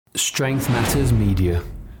Strength Matters Media.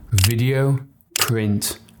 Video,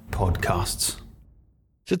 print, podcasts.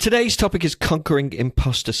 So today's topic is conquering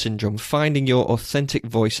imposter syndrome, finding your authentic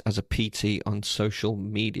voice as a PT on social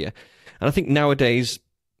media. And I think nowadays,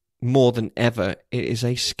 more than ever, it is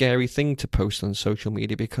a scary thing to post on social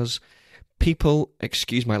media because people,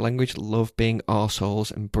 excuse my language, love being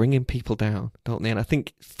arseholes and bringing people down, don't they? And I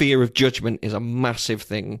think fear of judgment is a massive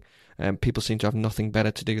thing. People seem to have nothing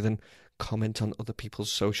better to do than comment on other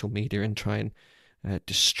people's social media and try and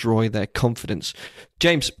destroy their confidence.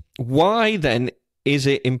 James, why then is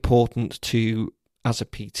it important to, as a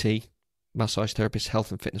PT, massage therapist,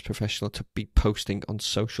 health and fitness professional, to be posting on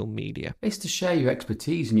social media? It's to share your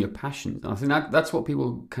expertise and your passions. And I think that's what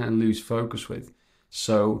people kind of lose focus with.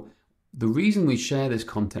 So the reason we share this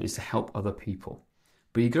content is to help other people.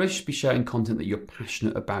 But you've got to just be sharing content that you're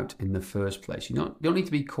passionate about in the first place. You don't need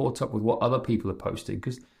to be caught up with what other people are posting,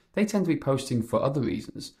 because they tend to be posting for other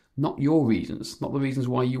reasons, not your reasons, not the reasons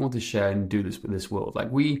why you want to share and do this with this world.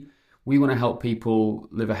 Like we want to help people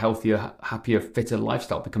live a healthier, happier, fitter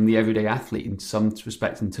lifestyle, become the everyday athlete in some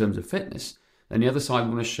respects in terms of fitness. And the other side,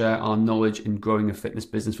 we want to share our knowledge in growing a fitness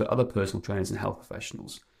business for other personal trainers and health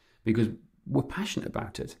professionals, because we're passionate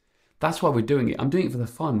about it. That's why we're doing it. I'm doing it for the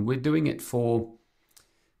fun. We're doing it for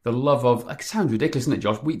the love of, like, it sounds ridiculous, isn't it,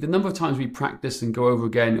 Josh? The number of times we practice and go over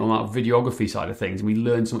again on our videography side of things, and we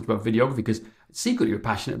learn so much about videography because secretly you're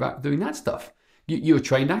passionate about doing that stuff. You're a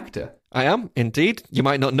trained actor. I am, indeed. You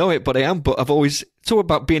might not know it, but I am. But it's all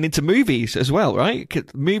about being into movies as well, right? 'Cause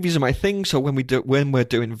movies are my thing. So when we're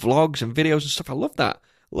doing vlogs and videos and stuff, I love that.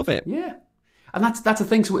 Love it. Yeah. And that's the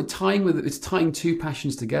thing. So it's tying two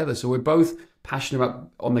passions together. So we're both passionate about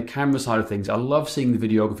on the camera side of things. I love seeing the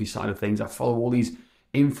videography side of things. I follow all these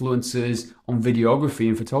influencers on videography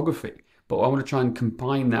and photography, but I want to try and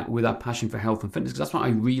combine that with our passion for health and fitness, because that's what my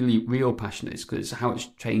real passion is, because it's how it's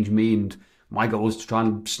changed me, and my goal is to try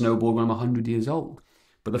and snowboard when I'm 100 years old.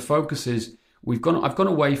 But the focus is I've gone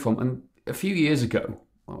away from, and a few years ago,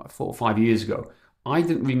 about 4 or 5 years ago, I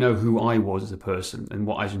didn't really know who I was as a person and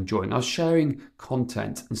what I was enjoying. I was sharing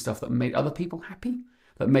content and stuff that made other people happy,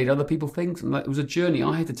 that made other people think, and that was a journey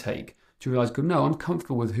I had to take to realise, no, I'm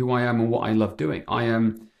comfortable with who I am and what I love doing. I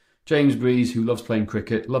am James Breeze, who loves playing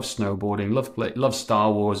cricket, loves snowboarding, loves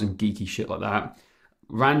Star Wars and geeky shit like that.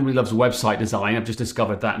 Randomly loves website design. I've just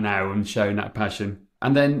discovered that now and sharing that passion.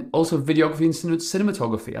 And then also videography and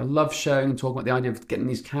cinematography. I love sharing and talking about the idea of getting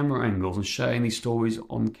these camera angles and sharing these stories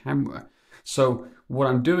on camera. So what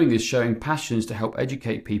I'm doing is sharing passions to help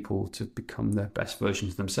educate people to become their best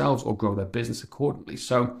versions of themselves or grow their business accordingly.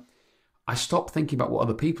 So I stopped thinking about what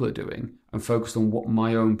other people are doing and focused on what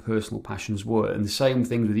my own personal passions were. And the same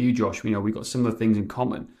things with you, Josh. We've got similar things in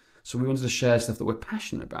common. So we wanted to share stuff that we're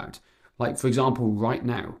passionate about. Like, for example, right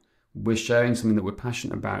now, we're sharing something that we're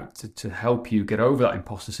passionate about to help you get over that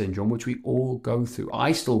imposter syndrome, which we all go through.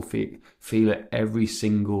 I still feel it every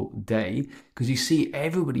single day, because you see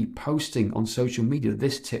everybody posting on social media,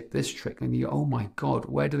 this tip, this trick, and you go, oh my God,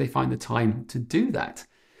 where do they find the time to do that?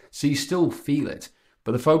 So you still feel it.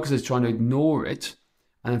 But the focus is trying to ignore it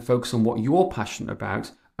and then focus on what you're passionate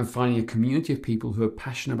about and finding a community of people who are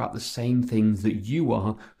passionate about the same things that you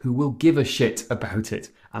are, who will give a shit about it.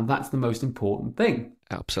 And that's the most important thing.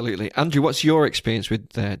 Absolutely. Andrew, what's your experience with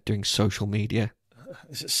doing social media?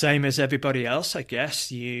 It's the same as everybody else, I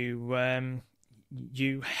guess. You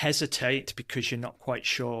hesitate because you're not quite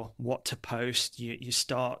sure what to post. You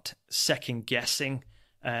start second guessing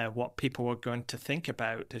what people are going to think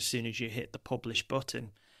about as soon as you hit the publish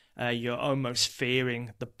button. You're almost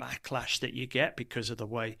fearing the backlash that you get because of the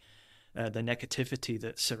way the negativity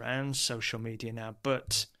that surrounds social media now.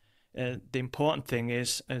 But the important thing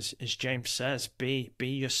is, as James says, be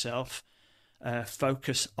yourself.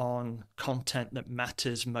 Focus on content that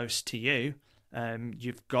matters most to you.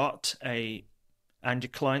 You've got and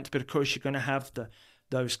your clients, but of course you're going to have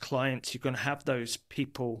those clients. You're going to have those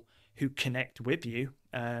people who connect with you.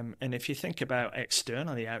 And if you think about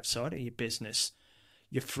externally outside of your business,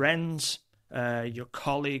 your friends, your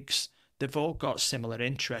colleagues, they've all got similar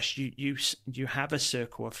interests. You have a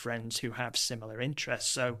circle of friends who have similar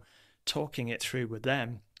interests. So talking it through with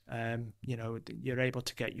them, you're able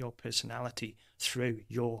to get your personality through,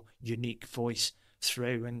 your unique voice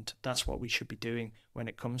through, and that's what we should be doing when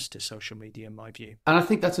it comes to social media, in my view. And I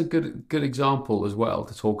think that's a good example as well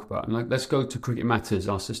to talk about. And let's go to Cricket Matters,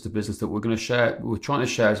 our sister business that we're going to share. We're trying to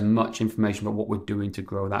share as much information about what we're doing to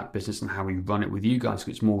grow that business and how we run it with you guys,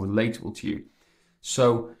 because it's more relatable to you.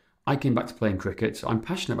 So I came back to playing cricket. So I'm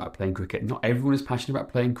passionate about playing cricket. Not everyone is passionate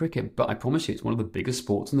about playing cricket, but I promise you it's one of the biggest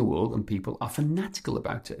sports in the world and people are fanatical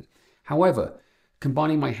about it. However,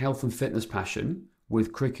 combining my health and fitness passion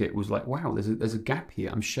with cricket was like, wow, there's a gap here.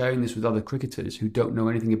 I'm sharing this with other cricketers who don't know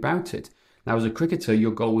anything about it. Now, as a cricketer,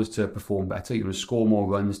 your goal was to perform better. You want to score more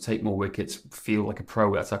runs, take more wickets, feel like a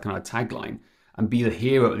pro. That's that kind of tagline. And be the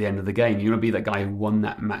hero at the end of the game. You want to be that guy who won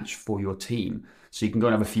that match for your team. So you can go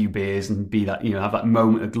and have a few beers and be that, have that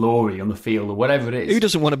moment of glory on the field or whatever it is. Who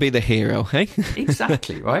doesn't want to be the hero, hey?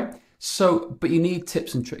 Exactly, right? So, but you need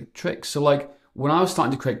tips and tricks. So like when I was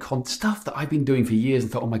starting to create stuff that I've been doing for years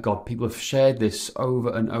and thought, oh my God, people have shared this over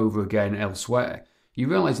and over again elsewhere. You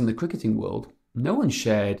realize in the cricketing world, no one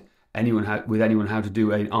shared with anyone how to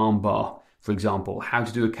do an arm bar, for example, how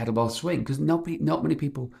to do a kettlebell swing, because not many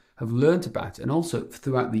people have learned about it. And also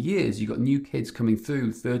throughout the years, you've got new kids coming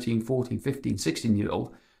through, 13, 14, 15,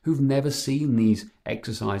 16-year-old, who've never seen these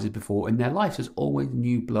exercises before in their life. There's always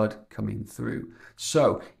new blood coming through.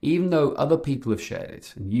 So even though other people have shared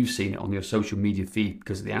it and you've seen it on your social media feed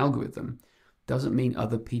because of the algorithm, doesn't mean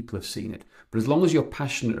other people have seen it. But as long as you're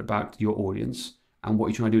passionate about your audience and what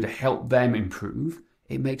you're trying to do to help them improve,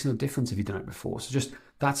 it makes no difference if you've done it before. So just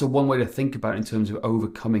that's one way to think about it in terms of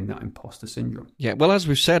overcoming that imposter syndrome. Yeah, well, as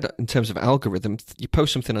we've said, in terms of algorithm, you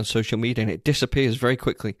post something on social media and it disappears very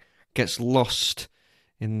quickly, gets lost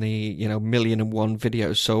in the 1,000,001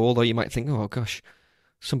 videos. So although you might think, oh gosh,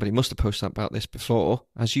 somebody must have posted about this before,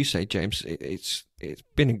 as you say, James, it's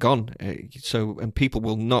been and gone. And people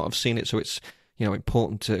will not have seen it. So it's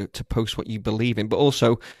important to post what you believe in, but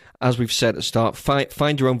also, as we've said at the start,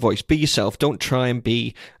 find your own voice. Be yourself. Don't try and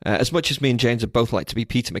be, as much as me and James would both like to be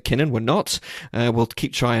Peter McKinnon, we're not. We'll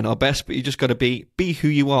keep trying our best, but you just got to be who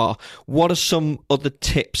you are. What are some other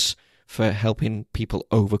tips for helping people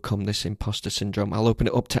overcome this imposter syndrome? I'll open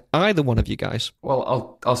it up to either one of you guys.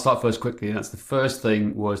 Well, I'll start first quickly. And that's the first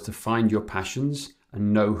thing, was to find your passions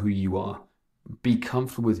and know who you are. Be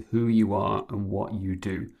comfortable with who you are and what you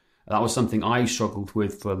do. That was something I struggled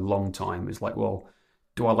with for a long time. It's like, well,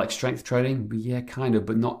 do I like strength training? Yeah, kind of,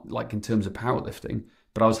 but not like in terms of powerlifting.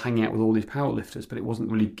 But I was hanging out with all these powerlifters, but it wasn't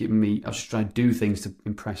really giving me, I was just trying to do things to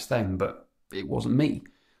impress them, but it wasn't me.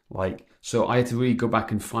 So I had to really go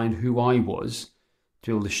back and find who I was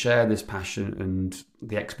to be able to share this passion and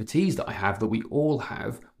the expertise that I have, that we all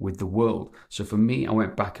have, with the world. So for me, I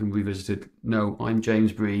went back and revisited, no, I'm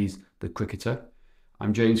James Breeze, the cricketer.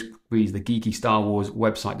 I'm James Breeze, the geeky Star Wars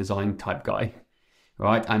website design type guy,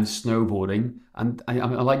 right? And snowboarding, and I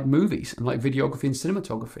like movies, and like videography and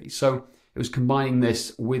cinematography. So it was combining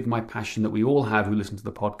this with my passion that we all have who listen to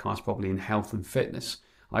the podcast, probably in health and fitness.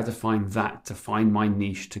 I had to find my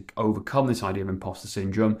niche to overcome this idea of imposter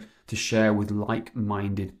syndrome, to share with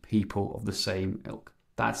like-minded people of the same ilk.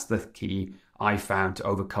 That's the key I found to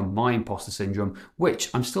overcome my imposter syndrome, which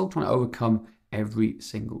I'm still trying to overcome every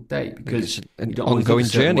single day, because it's an ongoing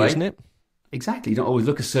journey, isn't it? Exactly. You don't always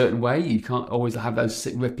look a certain way. You can't always have those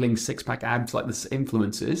rippling six-pack abs like the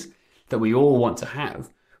influencers that we all want to have.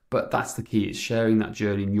 But that's the key, is sharing that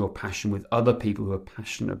journey and your passion with other people who are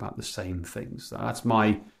passionate about the same things. So that's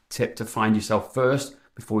my tip, to find yourself first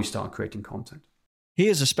before you start creating content.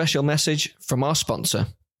 Here's a special message from our sponsor.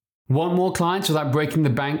 Want more clients without breaking the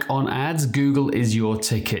bank on ads? Google is your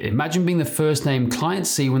ticket. Imagine being the first name clients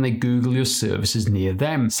see when they Google your services near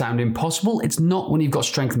them. Sound impossible? It's not when you've got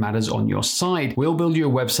Strength Matters on your side. We'll build you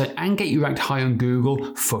a website and get you ranked high on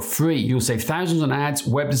Google for free. You'll save thousands on ads,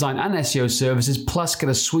 web design and SEO services, plus get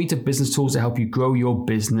a suite of business tools to help you grow your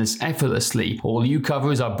business effortlessly. All you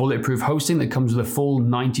cover is our bulletproof hosting that comes with a full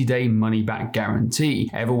 90-day money-back guarantee.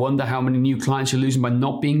 Ever wonder how many new clients you're losing by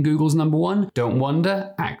not being Google's number one? Don't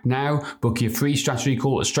wonder, act now. Book your free strategy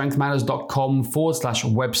call at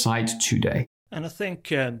strengthmatters.com/website today. And I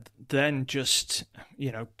think then just,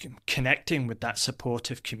 connecting with that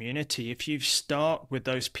supportive community, if you start with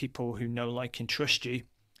those people who know, like, and trust you,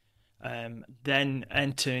 then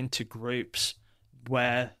enter into groups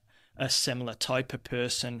where a similar type of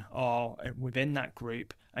person are within that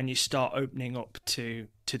group, and you start opening up to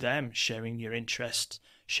them, sharing your interests,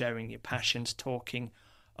 sharing your passions, talking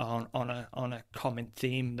on a common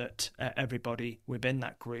theme that everybody within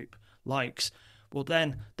that group likes, well,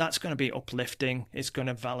 then that's going to be uplifting. It's going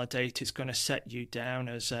to validate. It's going to set you down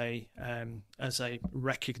as a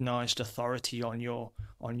recognized authority on your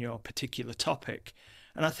particular topic.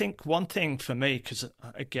 And I think one thing for me, because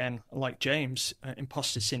again, like James,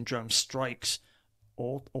 imposter syndrome strikes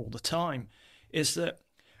all the time, is that,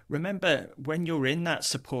 remember, when you're in that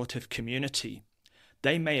supportive community,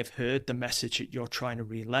 they may have heard the message that you're trying to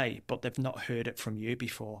relay, but they've not heard it from you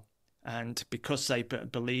before. And because they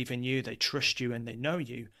believe in you, they trust you, and they know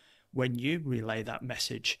you, when you relay that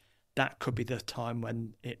message, that could be the time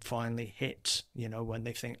when it finally hits, when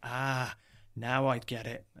they think, now I get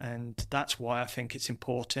it. And that's why I think it's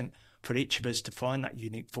important for each of us to find that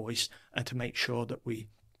unique voice and to make sure that we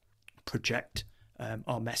project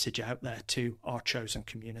our message out there to our chosen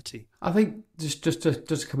community. I think just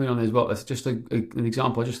to come in on it as well, that's just an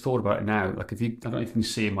example. I just thought about it now. Like I don't know if you can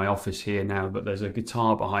see in my office here now, but there's a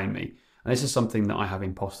guitar behind me. And this is something that I have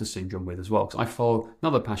imposter syndrome with as well. Because I follow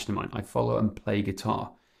another passion of mine. I follow and play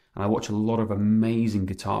guitar. And I watch a lot of amazing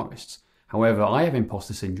guitarists. However, I have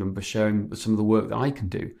imposter syndrome for sharing some of the work that I can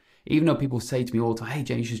do. Even though people say to me all the time, hey,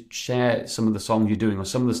 Jay, you should share some of the songs you're doing or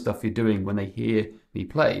some of the stuff you're doing when they hear me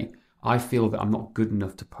play, I feel that I'm not good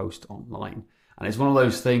enough to post online. And it's one of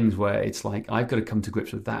those things where it's like, I've got to come to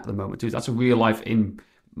grips with that at the moment too. That's a real life in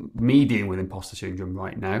me dealing with imposter syndrome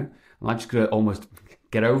right now. And I'm just going to almost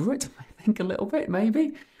get over it, I think, a little bit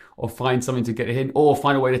maybe, or find something to get it in, or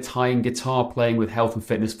find a way to tie in guitar playing with health and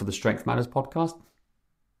fitness for the Strength Matters podcast.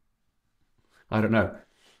 I don't know.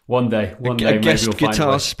 One day, a maybe guest we'll find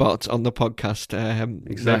guitar spot on the podcast.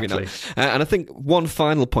 Exactly. Maybe not. And I think one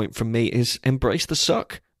final point from me is embrace the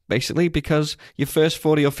suck, basically, because your first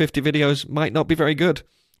 40 or 50 videos might not be very good,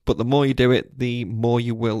 but the more you do it, the more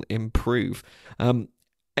you will improve.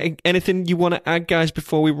 Anything you want to add, guys,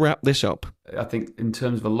 before we wrap this up? I think in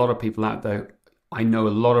terms of a lot of people out there, I know a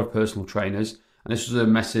lot of personal trainers, and this was a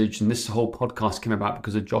message, and this whole podcast came about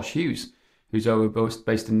because of Josh Hughes, who's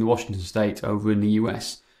based in Washington State over in the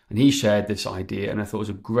US. And he shared this idea, and I thought it was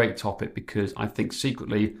a great topic because I think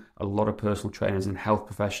secretly a lot of personal trainers and health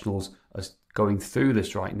professionals are going through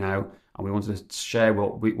this right now, and we wanted to share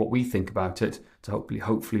what we think about it to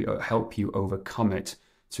hopefully help you overcome it,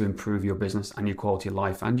 to improve your business and your quality of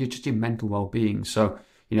life and your mental well-being. So,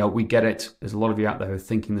 we get it. There's a lot of you out there who are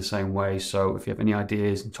thinking the same way. So if you have any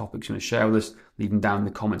ideas and topics you want to share with us, leave them down in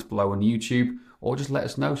the comments below on YouTube, or just let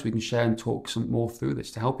us know so we can share and talk some more through this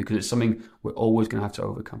to help you, because it's something we're always going to have to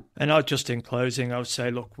overcome. And in closing, I would say,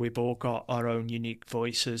 look, we've all got our own unique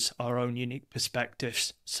voices, our own unique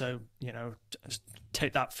perspectives. So,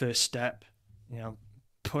 take that first step,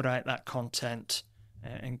 put out that content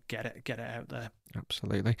and get it out there.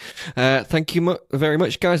 Absolutely. Thank you very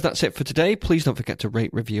much, guys. That's it for today. Please don't forget to rate,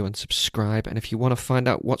 review, and subscribe. And if you want to find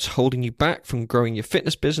out what's holding you back from growing your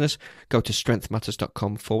fitness business, go to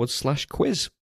strengthmatters.com/quiz.